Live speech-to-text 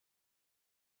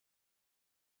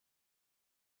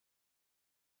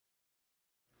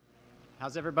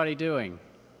How's everybody doing?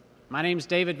 My name's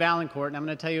David Vaillancourt, and I'm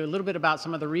going to tell you a little bit about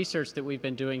some of the research that we've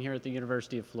been doing here at the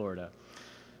University of Florida.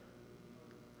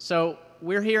 So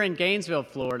we're here in Gainesville,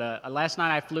 Florida. Last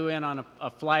night I flew in on a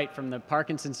flight from the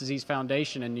Parkinson's Disease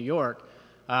Foundation in New York.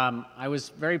 I was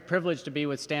very privileged to be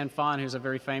with Stan Fahn, who's a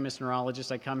very famous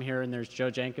neurologist. I come here and there's Joe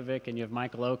Jankovic, and you have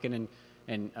Michael Oken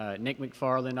and Nick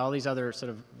McFarland, all these other sort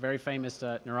of very famous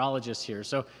neurologists here.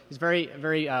 So it's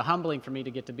very humbling for me to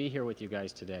get to be here with you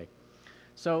guys today.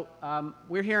 So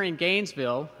we're here in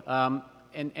Gainesville,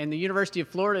 and the University of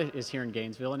Florida is here in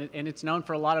Gainesville, and it's known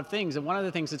for a lot of things. And one of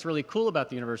the things that's really cool about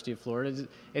the University of Florida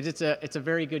is it's a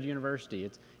very good university.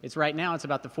 It's right now it's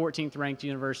about the 14th ranked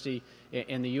university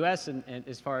in the U.S. and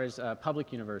as far as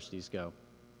public universities go.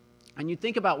 And you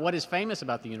think about what is famous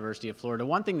about the University of Florida.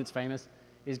 One thing that's famous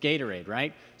is Gatorade,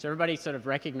 right? So everybody sort of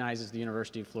recognizes the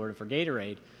University of Florida for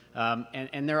Gatorade.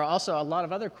 And there are also a lot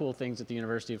of other cool things at the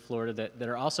University of Florida that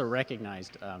are also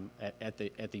recognized at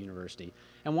the university.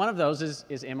 And one of those is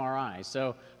MRI.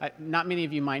 So not many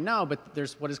of you might know, but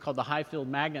there's what is called the High Field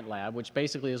Magnet Lab, which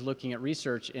basically is looking at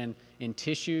research in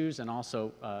tissues and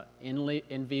also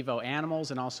in vivo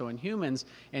animals and also in humans,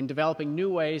 and developing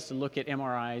new ways to look at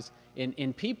MRIs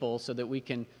in people so that we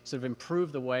can sort of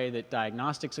improve the way that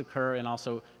diagnostics occur and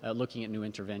also looking at new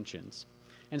interventions.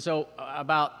 And so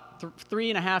about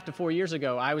 3.5 to 4 years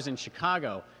ago, I was in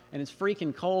Chicago, and it's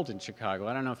freaking cold in Chicago.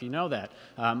 I don't know if you know that,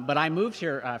 but I moved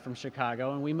here from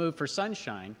Chicago, and we moved for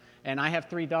sunshine. And I have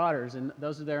 3 daughters, and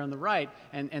those are there on the right,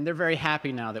 and they're very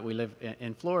happy now that we live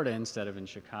in Florida instead of in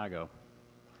Chicago.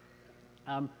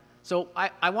 So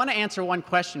I want to answer one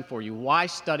question for you. Why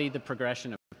study the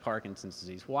progression of Parkinson's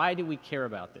disease? Why do we care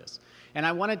about this? And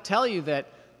I want to tell you that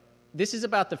this is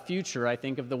about the future, I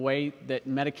think, of the way that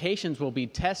medications will be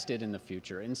tested in the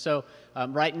future. And so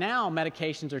right now,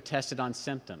 medications are tested on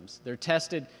symptoms. They're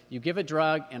tested, you give a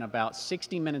drug, and about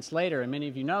 60 minutes later, and many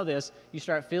of you know this, you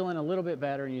start feeling a little bit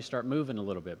better and you start moving a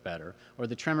little bit better, or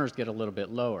the tremors get a little bit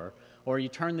lower, or you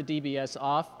turn the DBS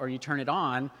off or you turn it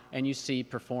on and you see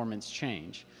performance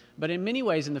change. But in many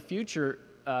ways in the future,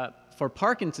 for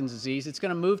Parkinson's disease, it's going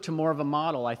to move to more of a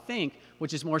model, I think,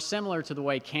 which is more similar to the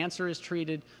way cancer is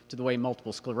treated, to the way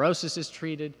multiple sclerosis is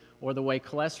treated, or the way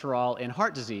cholesterol and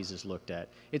heart disease is looked at.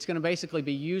 It's going to basically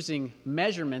be using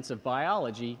measurements of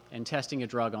biology and testing a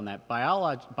drug on that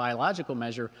biological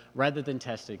measure rather than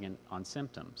testing it on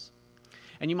symptoms.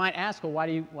 And you might ask, well, why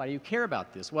do you care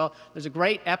about this? Well, there's a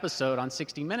great episode on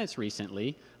 60 Minutes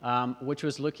recently, which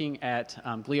was looking at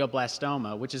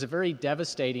glioblastoma, which is a very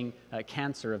devastating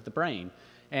cancer of the brain.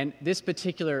 And this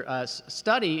particular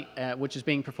study, which is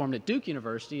being performed at Duke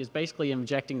University, is basically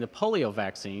injecting the polio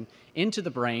vaccine into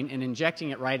the brain and injecting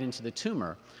it right into the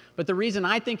tumor. But the reason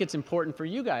I think it's important for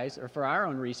you guys, or for our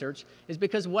own research, is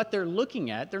because what they're looking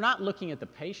at, they're not looking at the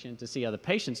patient to see how the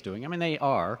patient's doing. I mean, they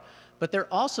are, but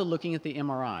they're also looking at the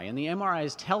MRI. And the MRI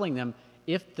is telling them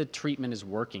if the treatment is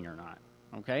working or not.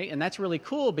 Okay, and that's really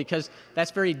cool because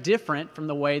that's very different from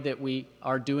the way that we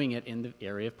are doing it in the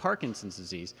area of Parkinson's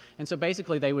disease. And so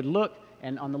basically they would look,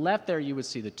 and on the left there you would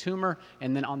see the tumor,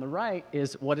 and then on the right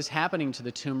is what is happening to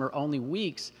the tumor only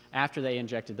weeks after they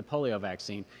injected the polio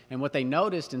vaccine. And what they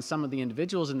noticed in some of the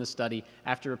individuals in the study,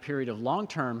 after a period of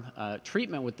long-term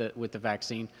treatment with the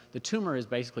vaccine, the tumor is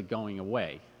basically going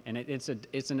away. And it's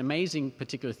an amazing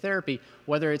particular therapy.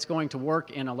 Whether it's going to work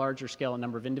in a larger scale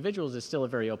number of individuals is still a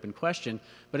very open question,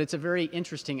 but it's a very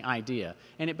interesting idea.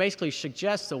 And it basically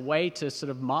suggests a way to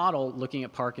sort of model looking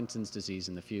at Parkinson's disease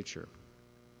in the future.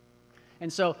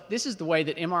 And so this is the way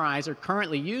that MRIs are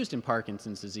currently used in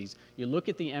Parkinson's disease. You look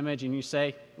at the image and you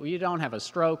say, well, you don't have a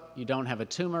stroke, you don't have a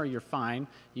tumor, you're fine,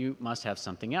 you must have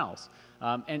something else.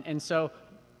 And so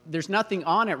there's nothing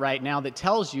on it right now that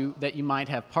tells you that you might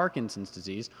have Parkinson's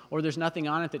disease, or there's nothing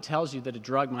on it that tells you that a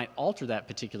drug might alter that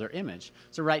particular image.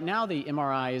 So right now the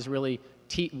MRI is really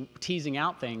teasing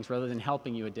out things rather than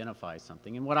helping you identify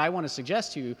something. And what I want to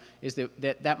suggest to you is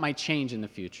that might change in the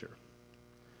future.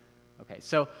 Okay,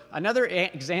 so another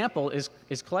example is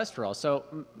cholesterol. So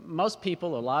most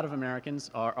people, a lot of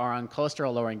Americans, are on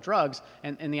cholesterol-lowering drugs,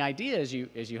 and the idea is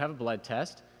you have a blood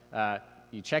test,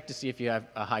 you check to see if you have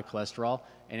a high cholesterol,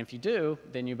 and if you do,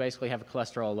 then you basically have a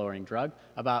cholesterol-lowering drug.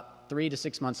 About 3 to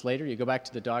 6 months later, you go back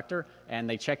to the doctor, and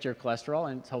they check your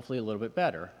cholesterol, and it's hopefully a little bit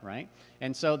better, right?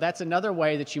 And so that's another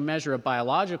way that you measure a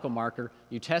biological marker.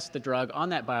 You test the drug on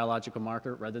that biological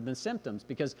marker rather than symptoms,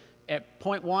 because at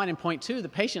point 1 and point 2, the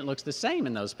patient looks the same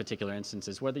in those particular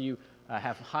instances. Whether you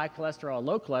have high cholesterol or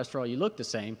low cholesterol, you look the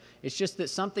same. It's just that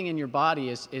something in your body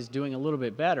is doing a little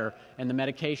bit better, and the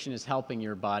medication is helping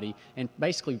your body and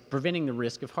basically preventing the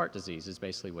risk of heart disease is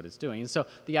basically basically what it's doing. And so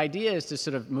the idea is to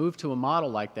sort of move to a model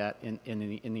like that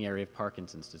in the area of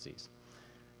Parkinson's disease.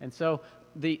 And so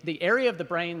the area of the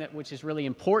brain which is really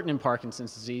important in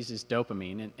Parkinson's disease is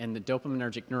dopamine and the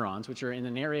dopaminergic neurons, which are in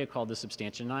an area called the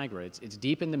substantia nigra. It's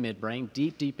deep in the midbrain,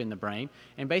 deep in the brain,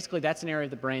 and basically that's an area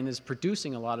of the brain that's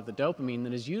producing a lot of the dopamine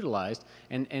that is utilized,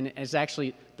 and is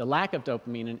actually the lack of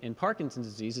dopamine in Parkinson's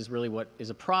disease is really what is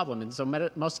a problem. And so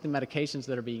most of the medications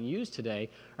that are being used today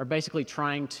are basically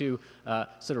trying to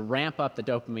sort of ramp up the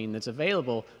dopamine that's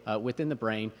available within the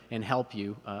brain and help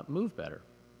you move better.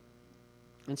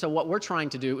 And so what we're trying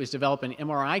to do is develop an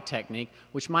MRI technique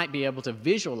which might be able to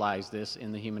visualize this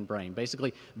in the human brain.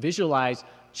 Basically visualize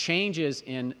changes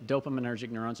in dopaminergic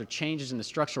neurons or changes in the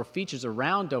structural features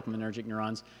around dopaminergic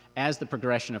neurons as the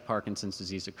progression of Parkinson's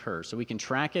disease occurs. So we can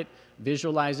track it,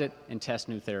 visualize it, and test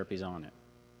new therapies on it.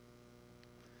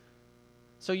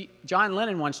 So John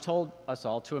Lennon once told us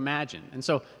all to imagine. And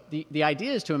so the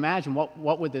idea is to imagine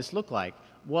what would this look like.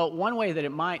 Well, one way that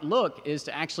it might look is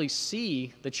to actually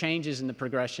see the changes in the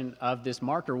progression of this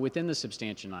marker within the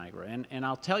substantia nigra. And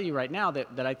I'll tell you right now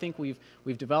that I think we've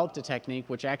developed a technique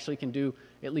which actually can do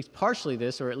at least partially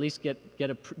this, or at least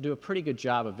do a pretty good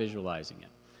job of visualizing it.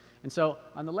 And so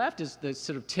on the left is the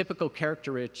sort of typical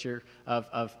caricature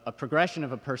of a progression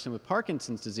of a person with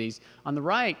Parkinson's disease. On the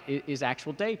right is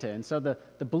actual data. And so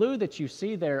the blue that you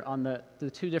see there on the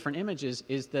two different images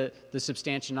is the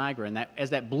substantia nigra. And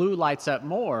as that blue lights up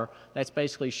more, that's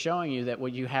basically showing you that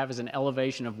what you have is an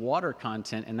elevation of water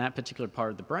content in that particular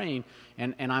part of the brain.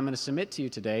 And I'm going to submit to you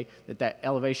today that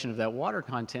elevation of that water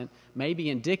content may be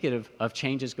indicative of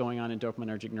changes going on in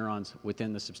dopaminergic neurons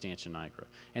within the substantia nigra.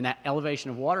 And that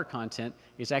elevation of water content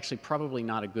is actually probably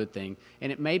not a good thing, and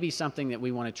it may be something that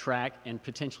we want to track and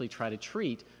potentially try to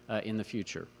treat in the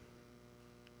future.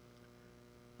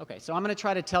 Okay, so I'm going to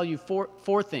try to tell you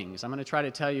four things. I'm going to try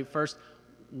to tell you first,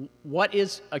 what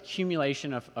is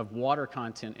accumulation of water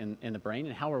content in the brain,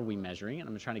 and how are we measuring it? I'm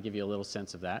going to try to give you a little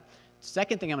sense of that.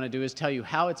 Second thing I'm going to do is tell you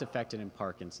how it's affected in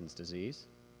Parkinson's disease.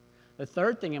 The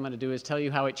third thing I'm going to do is tell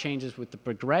you how it changes with the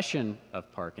progression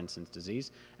of Parkinson's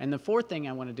disease. And the fourth thing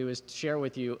I want to do is share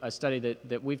with you a study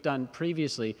that we've done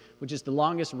previously, which is the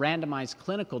longest randomized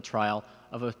clinical trial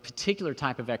of a particular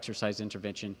type of exercise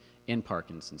intervention in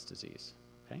Parkinson's disease.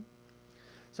 Okay?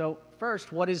 So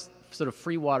first, what is sort of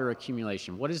free water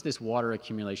accumulation? What is this water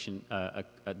accumulation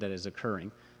that is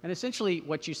occurring? And essentially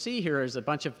what you see here is a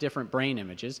bunch of different brain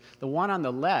images. The one on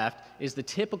the left is the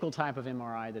typical type of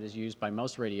MRI that is used by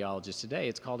most radiologists today.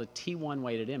 It's called a T1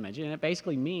 weighted image, and it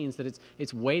basically means that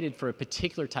it's weighted for a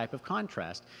particular type of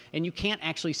contrast. And you can't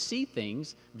actually see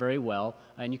things very well,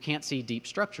 and you can't see deep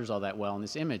structures all that well in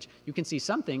this image. You can see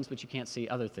some things, but you can't see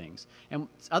other things. And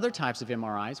other types of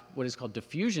MRIs, what is called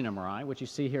diffusion MRI, which you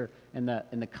see here in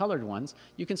the colored ones,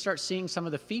 you can start seeing some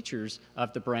of the features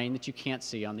of the brain that you can't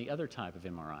see on the other type of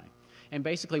MRI. And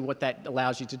basically what that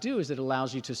allows you to do is it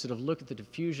allows you to sort of look at the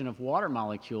diffusion of water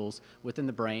molecules within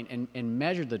the brain and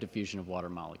measure the diffusion of water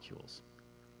molecules.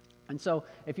 And so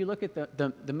if you look at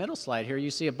the middle slide here,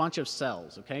 you see a bunch of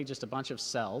cells, okay, just a bunch of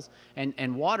cells.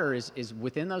 And water is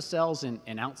within those cells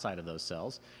and outside of those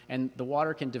cells. And the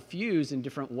water can diffuse in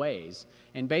different ways.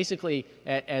 And basically,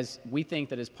 as we think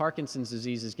that as Parkinson's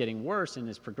disease is getting worse and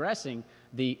is progressing,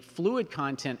 the fluid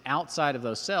content outside of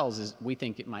those cells we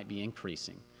think it might be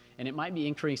increasing. And it might be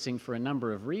increasing for a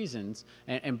number of reasons.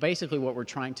 And basically what we're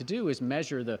trying to do is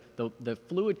measure the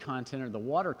fluid content or the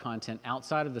water content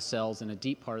outside of the cells in a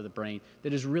deep part of the brain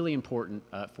that is really important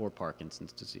for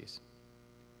Parkinson's disease.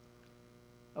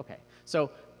 Okay, so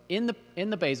in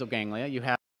the basal ganglia, you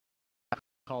have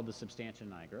called the substantia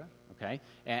nigra, okay?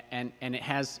 And it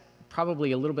has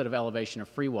probably a little bit of elevation of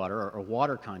free water or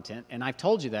water content. And I've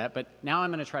told you that, but now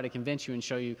I'm going to try to convince you and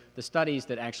show you the studies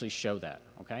that actually show that,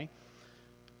 okay?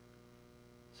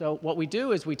 So what we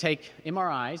do is we take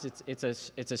MRIs.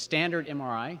 It's a standard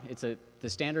MRI. It's the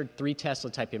standard 3 Tesla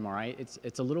type MRI.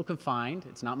 It's a little confined.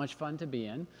 It's not much fun to be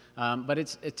in, but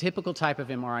it's a typical type of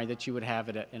MRI that you would have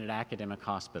in an academic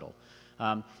hospital.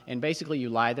 And basically you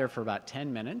lie there for about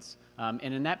 10 minutes. And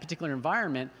in that particular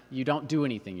environment, you don't do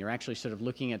anything. You're actually sort of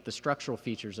looking at the structural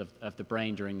features of the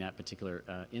brain during that particular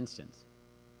instance.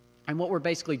 And what we're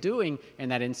basically doing in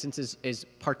that instance is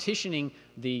partitioning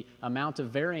the amount of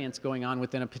variance going on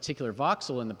within a particular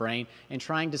voxel in the brain and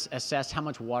trying to assess how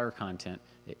much water content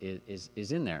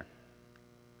is in there.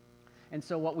 And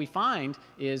so what we find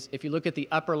is, if you look at the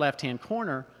upper left-hand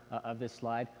corner of this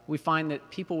slide, we find that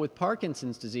people with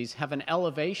Parkinson's disease have an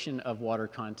elevation of water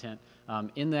content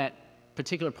in that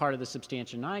particular part of the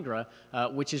substantia nigra,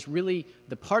 which is really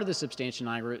the part of the substantia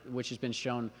nigra which has been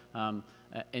shown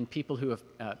in people who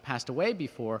have passed away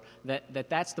before,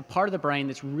 that's the part of the brain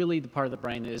that's really the part of the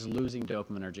brain that is losing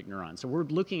dopaminergic neurons. So we're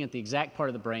looking at the exact part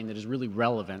of the brain that is really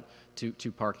relevant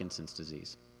to Parkinson's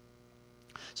disease.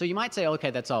 So you might say, okay,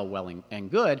 that's all well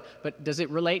and good, but does it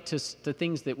relate to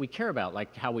things that we care about,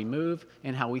 like how we move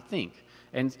and how we think?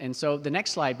 And so the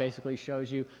next slide basically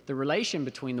shows you the relation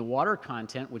between the water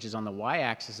content, which is on the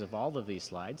y-axis of all of these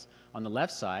slides, on the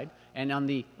left side, and on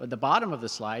the bottom of the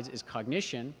slides is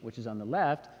cognition, which is on the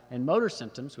left, and motor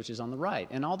symptoms, which is on the right.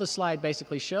 And all the slide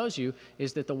basically shows you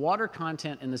is that the water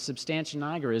content in the substantia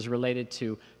nigra is related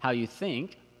to how you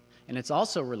think, and it's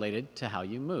also related to how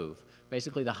you move.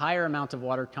 Basically, the higher amount of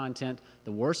water content,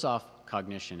 the worse off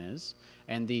cognition is,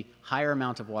 and the higher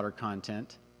amount of water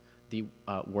content, the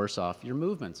worse off your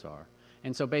movements are.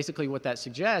 And so basically what that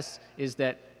suggests is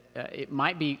that it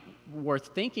might be worth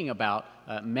thinking about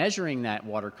measuring that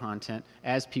water content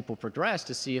as people progress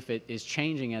to see if it is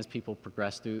changing as people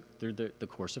progress through the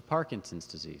course of Parkinson's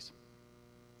disease.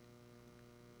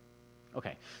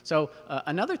 Okay, so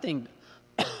another thing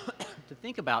to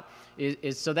think about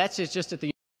is so that's just at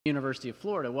the University of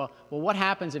Florida. Well, what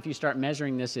happens if you start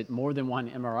measuring this at more than one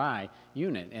MRI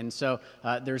unit? And so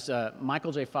there's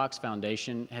Michael J. Fox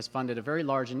Foundation has funded a very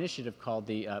large initiative called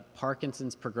the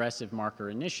Parkinson's Progressive Marker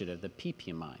Initiative, the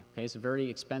PPMI. Okay, it's a very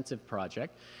expensive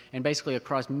project, and basically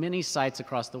across many sites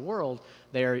across the world,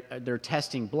 they're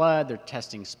testing blood, they're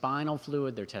testing spinal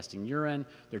fluid, they're testing urine,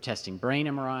 they're testing brain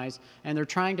MRIs, and they're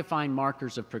trying to find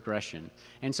markers of progression.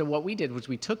 And so what we did was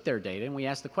we took their data and we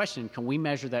asked the question, can we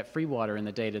measure that free water in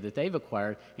the data that they've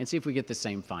acquired and see if we get the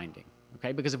same finding?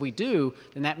 Okay, because if we do,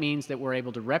 then that means that we're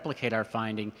able to replicate our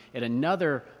finding at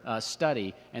another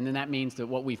study, and then that means that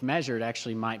what we've measured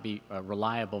actually might be a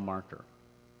reliable marker.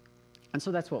 And so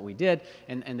that's what we did,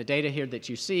 and the data here that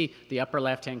you see, the upper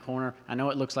left-hand corner, I know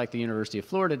it looks like the University of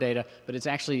Florida data, but it's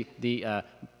actually the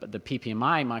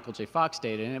PPMI, Michael J. Fox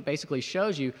data, and it basically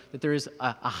shows you that there is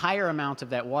a higher amount of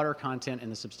that water content in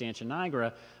the substantia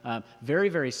nigra, very,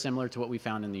 very similar to what we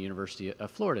found in the University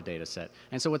of Florida data set.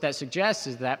 And so what that suggests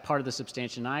is that part of the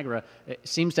substantia nigra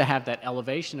seems to have that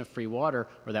elevation of free water,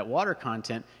 or that water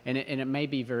content, and it may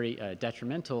be very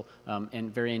detrimental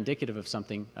and very indicative of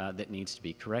something that needs to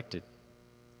be corrected.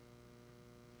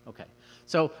 Okay,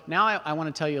 so now I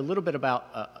want to tell you a little bit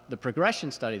about the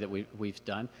progression study that we've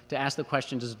done to ask the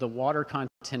question, does the water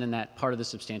content in that part of the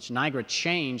substantia nigra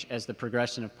change as the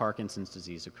progression of Parkinson's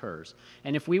disease occurs?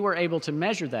 And if we were able to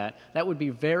measure that, that would be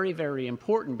very, very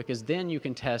important, because then you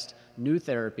can test new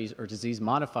therapies or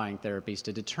disease-modifying therapies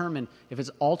to determine if it's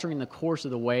altering the course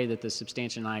of the way that the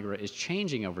substantia nigra is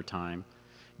changing over time,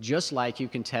 just like you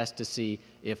can test to see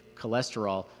if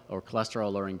cholesterol or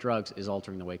cholesterol-lowering drugs is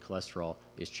altering the way cholesterol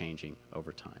is changing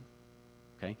over time.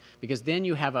 Okay? Because then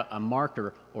you have a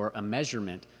marker or a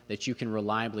measurement that you can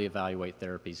reliably evaluate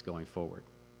therapies going forward.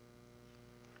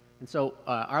 And so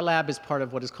our lab is part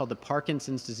of what is called the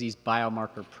Parkinson's Disease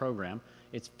Biomarker Program.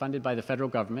 It's funded by the federal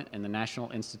government and the National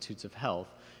Institutes of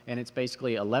Health, and it's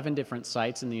basically 11 different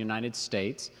sites in the United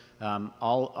States,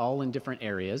 all in different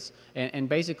areas, and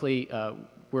basically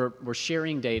we're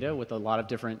sharing data with a lot of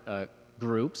different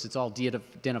groups. It's all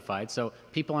de-identified, so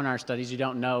people in our studies, you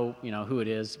don't know, who it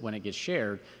is when it gets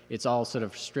shared. It's all sort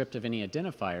of stripped of any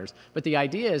identifiers. But the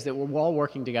idea is that we're all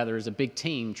working together as a big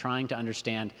team trying to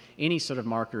understand any sort of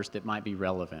markers that might be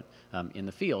relevant in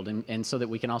the field, and so that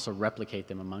we can also replicate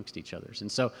them amongst each other. And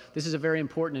so this is a very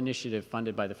important initiative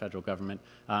funded by the federal government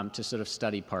to sort of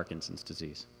study Parkinson's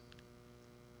disease.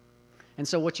 And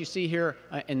so what you see here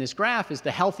in this graph is the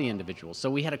healthy individuals.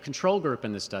 So we had a control group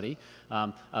in this study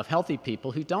of healthy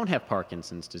people who don't have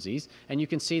Parkinson's disease, and you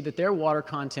can see that their water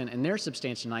content in their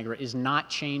substantia nigra is not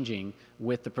changing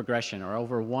with the progression or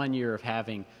over 1 year of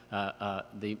having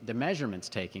the measurements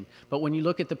taken. But when you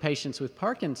look at the patients with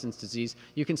Parkinson's disease,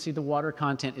 you can see the water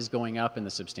content is going up in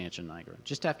the substantia nigra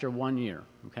just after 1 year,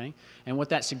 okay? And what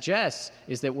that suggests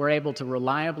is that we're able to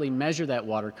reliably measure that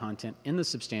water content in the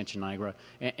substantia nigra,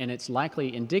 and it's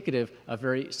likely indicative of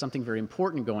something very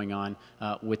important going on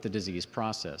with the disease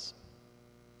process.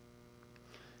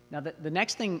 Now, the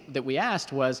next thing that we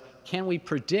asked was, can we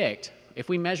predict, if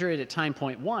we measure it at time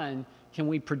point 1, can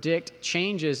we predict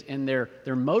changes in their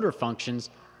motor functions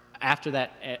after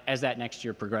that, as that next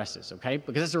year progresses, okay?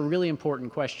 Because that's a really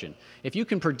important question. If you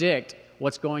can predict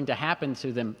what's going to happen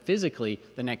to them physically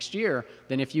the next year,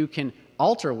 then if you can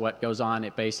alter what goes on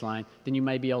at baseline, then you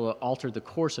may be able to alter the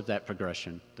course of that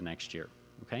progression the next year,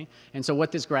 okay? And so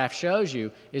what this graph shows you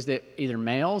is that either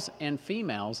males and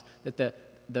females, that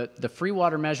the free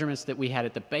water measurements that we had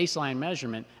at the baseline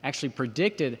measurement actually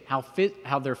predicted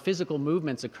how their physical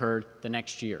movements occurred the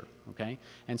next year, okay?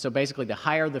 And so basically, the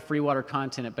higher the free water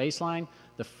content at baseline,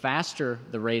 the faster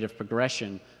the rate of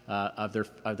progression of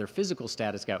their physical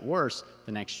status got worse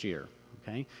the next year,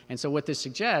 okay? And so what this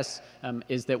suggests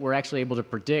is that we're actually able to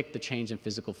predict the change in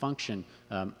physical function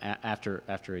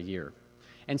after a year.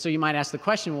 And so you might ask the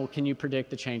question, well, can you predict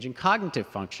the change in cognitive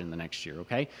function the next year,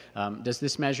 okay? Does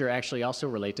this measure actually also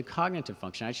relate to cognitive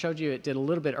function? I showed you it did a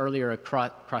little bit earlier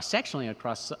cross-sectionally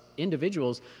across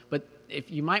individuals, but if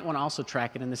you might want to also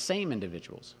track it in the same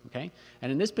individuals, okay?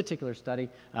 And in this particular study,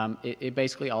 it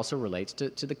basically also relates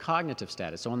to the cognitive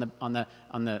status. So on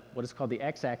the what is called the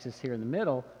x-axis here in the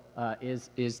middle,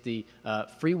 is the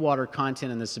free water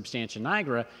content in the substantia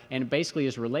nigra, and it basically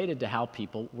is related to how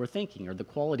people were thinking or the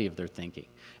quality of their thinking.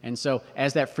 And so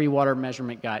as that free water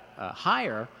measurement got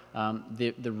higher,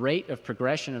 the rate of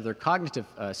progression of their cognitive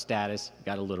status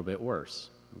got a little bit worse.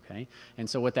 Okay? And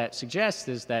so what that suggests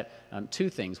is that two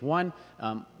things. One,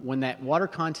 when that water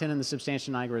content in the substantia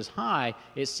nigra is high,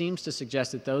 it seems to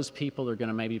suggest that those people are going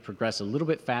to maybe progress a little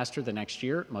bit faster the next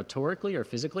year, motorically or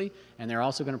physically, and they're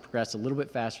also going to progress a little bit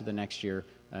faster the next year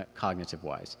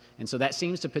cognitive-wise. And so that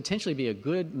seems to potentially be a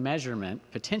good measurement,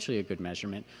 potentially a good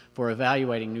measurement, for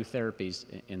evaluating new therapies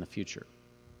in the future.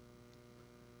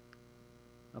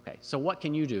 Okay, so what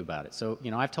can you do about it? So,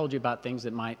 you know, I've told you about things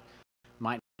that might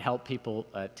help people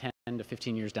 10 to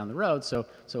 15 years down the road. So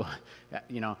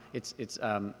you know, it's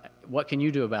what can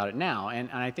you do about it now?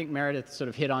 And I think Meredith sort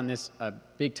of hit on this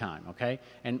big time, okay?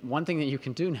 And one thing that you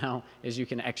can do now is you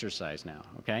can exercise now,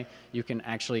 okay? You can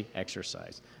actually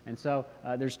exercise. And so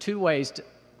there's two ways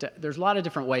there's a lot of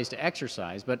different ways to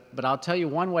exercise, but I'll tell you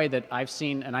one way that I've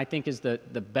seen and I think is the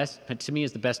best, to me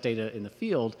is the best data in the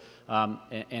field,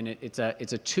 and it's a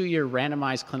 2-year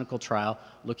randomized clinical trial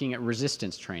looking at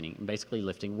resistance training, basically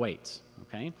lifting weights,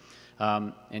 okay?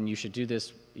 And you should do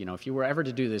this, you know, if you were ever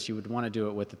to do this, you would want to do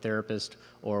it with a therapist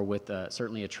or with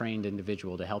certainly a trained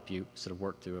individual to help you sort of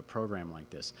work through a program like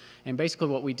this. And basically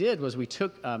what we did was we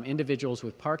took individuals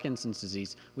with Parkinson's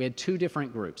disease. We had 2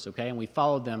 different groups, okay, and we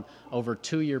followed them over a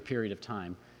 2-year period of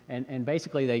time. And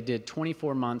basically they did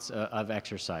 24 months of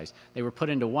exercise. They were put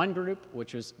into one group,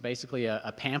 which was basically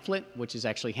a pamphlet, which is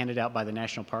actually handed out by the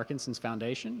National Parkinson's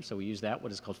Foundation. So we use that,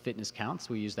 what is called Fitness Counts.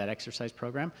 We use that exercise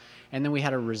program. And then we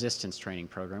had a resistance training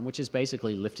program, which is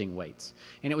basically lifting weights.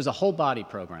 And it was a whole body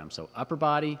program. So upper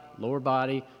body, lower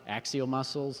body, axial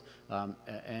muscles,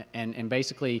 and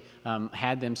basically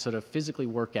had them sort of physically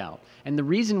work out. And the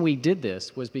reason we did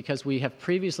this was because we have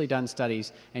previously done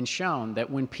studies and shown that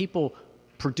when people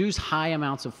produce high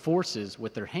amounts of forces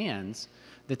with their hands,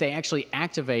 that they actually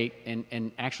activate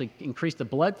and actually increase the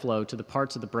blood flow to the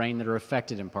parts of the brain that are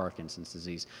affected in Parkinson's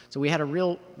disease. So we had a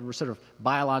real sort of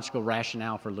biological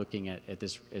rationale for looking at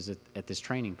this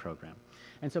training program.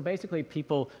 And so basically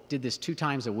people did this 2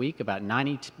 times a week, about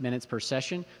 90 minutes per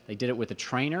session. They did it with a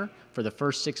trainer for the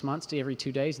first 6 months to every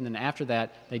 2 days, and then after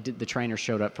that, the trainer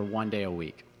showed up for 1 day a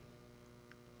week.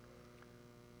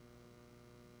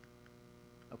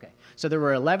 So there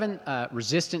were 11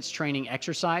 resistance training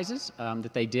exercises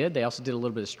that they did. They also did a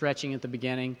little bit of stretching at the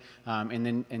beginning, and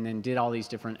then did all these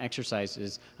different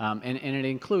exercises. And it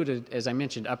included, as I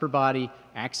mentioned, upper body,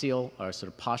 axial, or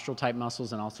sort of postural type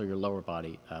muscles, and also your lower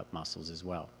body muscles as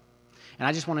well. And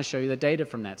I just want to show you the data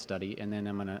from that study, and then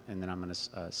I'm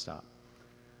gonna stop.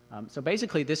 So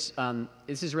basically, this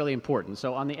is really important.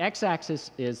 So on the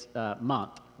x-axis is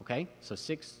month, okay? So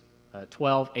 6,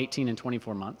 12, 18, and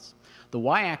 24 months. The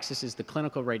y-axis is the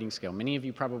clinical rating scale. Many of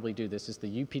you probably do this. It's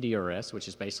the UPDRS, which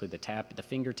is basically the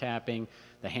finger tapping,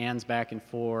 the hands back and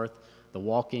forth, the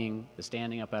walking, the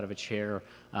standing up out of a chair.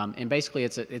 And basically,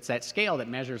 it's that scale that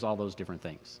measures all those different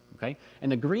things, okay? And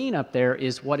the green up there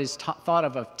is what is thought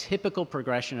of a typical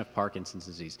progression of Parkinson's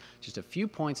disease. Just a few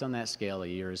points on that scale a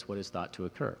year is what is thought to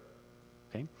occur.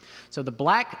 Okay? So the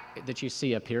black that you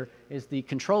see up here is the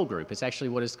control group. It's actually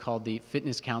what is called the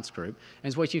fitness counts group.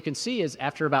 And what you can see is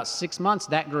after about 6 months,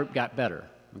 that group got better,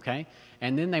 okay?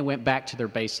 And then they went back to their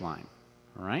baseline,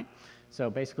 all right? So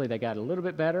basically they got a little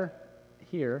bit better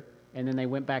here, and then they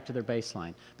went back to their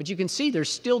baseline. But you can see they're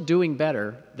still doing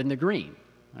better than the green,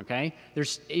 okay?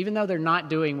 Even though they're not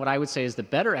doing what I would say is the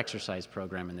better exercise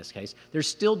program in this case, they're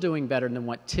still doing better than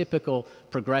what typical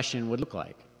progression would look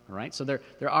like. All right, so they're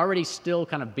already still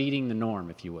kind of beating the norm,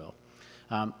 if you will.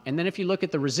 And then if you look at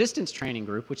the resistance training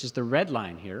group, which is the red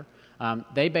line here,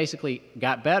 they basically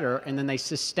got better, and then they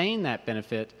sustained that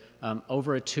benefit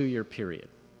over a 2-year period.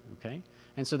 Okay,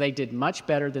 and so they did much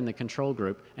better than the control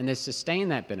group, and they sustained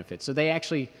that benefit. So they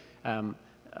actually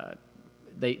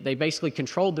they basically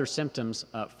controlled their symptoms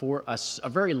for a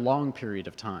very long period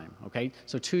of time, okay?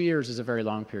 So 2 years is a very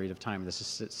long period of time to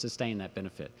sustain that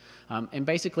benefit. And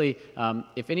basically,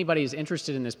 if anybody is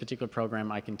interested in this particular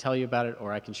program, I can tell you about it,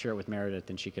 or I can share it with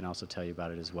Meredith, and she can also tell you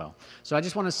about it as well. So I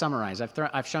just want to summarize.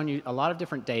 I've shown you a lot of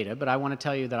different data, but I want to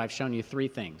tell you that I've shown you 3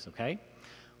 things, okay?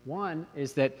 One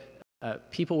is that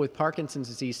people with Parkinson's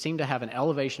disease seem to have an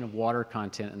elevation of water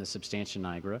content in the substantia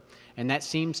nigra, and that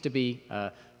seems to be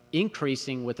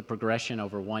increasing with the progression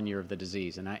over 1 year of the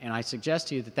disease. And I suggest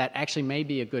to you that that actually may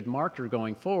be a good marker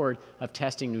going forward of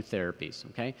testing new therapies,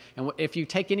 okay? And if you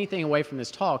take anything away from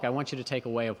this talk, I want you to take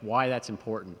away of why that's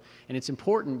important. And it's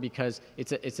important because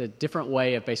it's a different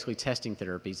way of basically testing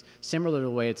therapies, similar to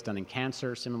the way it's done in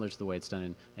cancer, similar to the way it's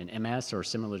done in MS, or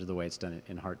similar to the way it's done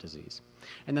in heart disease.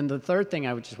 And then the third thing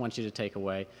I would just want you to take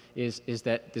away is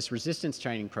that this resistance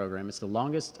training program, it's the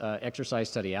longest exercise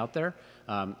study out there.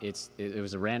 It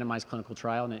was a randomized clinical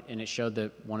trial, and it showed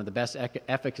that one of the best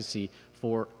efficacy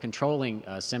for controlling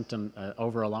symptom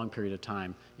over a long period of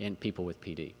time in people with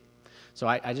PD. So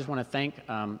I just want to thank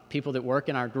people that work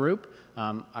in our group.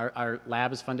 Our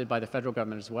lab is funded by the federal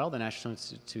government as well, the National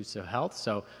Institutes of Health,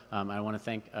 so I want to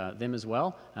thank them as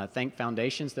well. Thank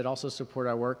foundations that also support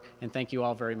our work, and thank you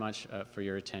all very much for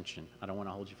your attention. I don't want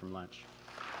to hold you from lunch.